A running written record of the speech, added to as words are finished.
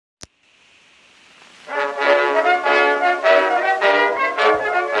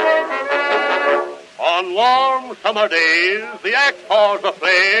On warm summer days, the act pours the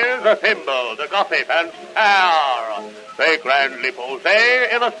flares, the thimble, the gossip, and stare. They grandly pose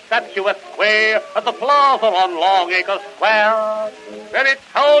in a statuesque way at the plaza on Long Acre Square. Then it's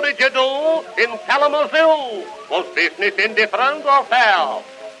how did you do in Kalamazoo? Was business indifferent or fair?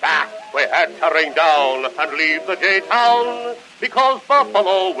 Bah, we had to ring down and leave the J-Town because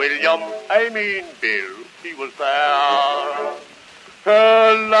Buffalo William, Bill, he was there.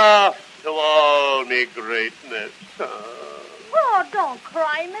 Alas to all me greatness. Oh, don't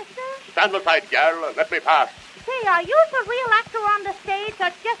cry, mister. Stand aside, girl, and let me pass. Say, are you the real actor on the stage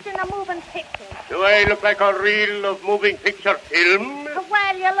or just in a moving picture? Do I look like a reel of moving picture film?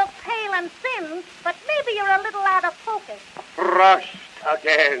 Well, you look pale and thin, but maybe you're a little out of focus. Brushed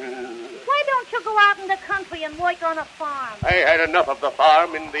again. Why don't you go out in the country and work on a farm? I had enough of the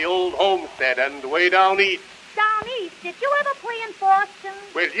farm in the old homestead and way down east. Down east? Did you ever play in Boston?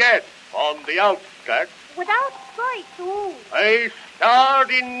 Well, yes, on the outskirts. Without stripes, ooh. I starred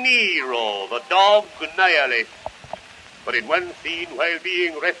in Nero, the dog nihilist. But in one scene, while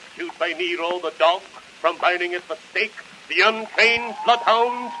being rescued by Nero, the dog, from binding at the stake, the untrained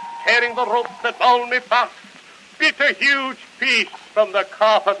bloodhounds, tearing the ropes that bound me fast, bit a huge piece from the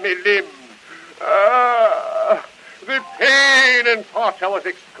calf of me limb. The pain and torture was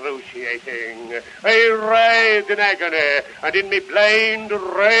excruciating. I writhed in agony, and in me blind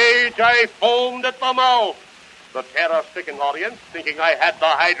rage I foamed at the mouth. The terror-stricken audience, thinking I had the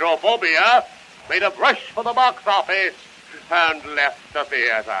hydrophobia, made a rush for the box office and left the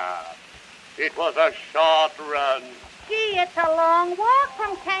theater. It was a short run. Gee, it's a long walk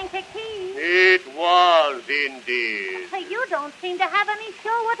from Kankakee. It was indeed. You don't seem to have any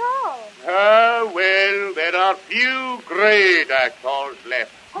show at all. Well, there are few great actors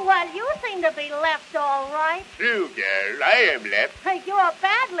left. Well, you seem to be left all right. True, girl, I am left. You're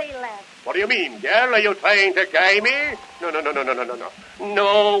badly left. What do you mean, girl? Are you trying to guy me? No.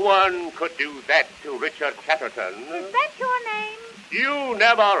 No one could do that to Richard Chatterton. Is that your name? You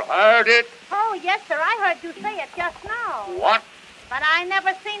never heard it? Oh, yes, sir. I heard you say it just now. What? But I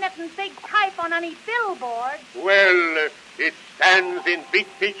never seen it in big type on any billboard. Well, it stands in big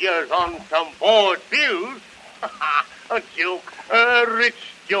figures on some board bills. A joke. A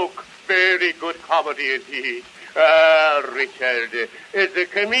rich joke. Very good comedy indeed. Richard, as a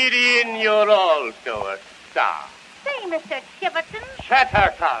comedian, you're also a star. Say, Mr. Chiverton.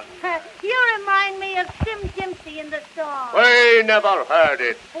 Chatterton. You remind me of Sim Jimpsy in the song. I never heard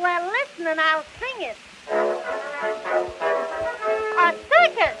it. Well, listen and I'll sing it. A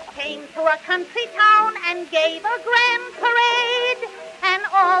circus came to a country town and gave a grand parade. And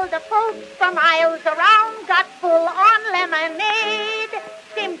all the folks for miles around got full on lemonade.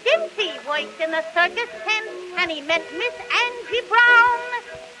 Sim Jimpsy worked in the circus tent and he met Miss Angie Brown.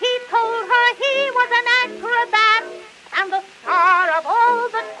 He told her he was an acrobat and the star of all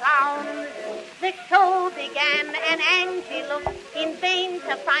the clowns. The show began and Angie looked in vain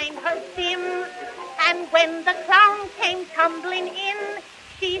to find her Sim. And when the clown came tumbling in,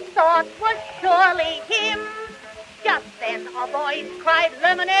 she thought was surely him. Just then a voice cried,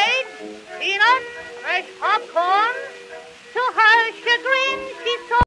 "Lemonade, peanuts, fresh popcorn." To her chagrin, she saw